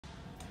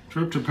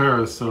Trip to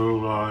Paris.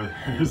 So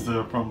here's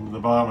from the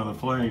bottom of the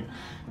plane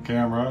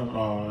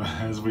camera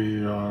as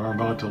we are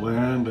about to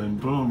land, and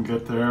boom,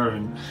 get there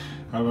and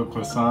have a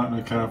croissant in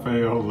a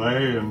cafe au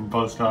lait and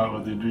bust out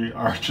with the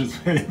arches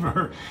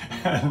paper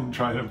and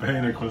try to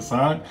paint a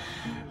croissant.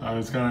 I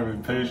was kind of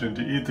impatient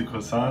to eat the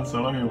croissant,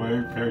 so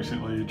anyway,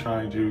 patiently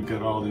trying to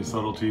get all the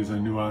subtleties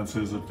and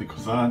nuances of the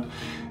croissant,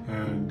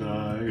 and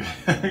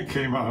it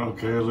came out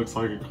okay. It looks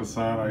like a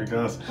croissant, I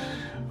guess.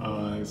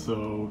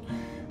 So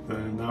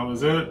then that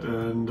was it,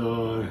 and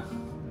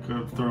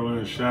could throw in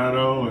a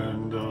shadow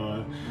and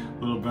a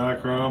little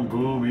background,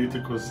 boom, eat the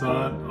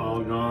croissant,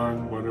 all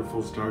gone.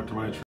 Wonderful start to my trip.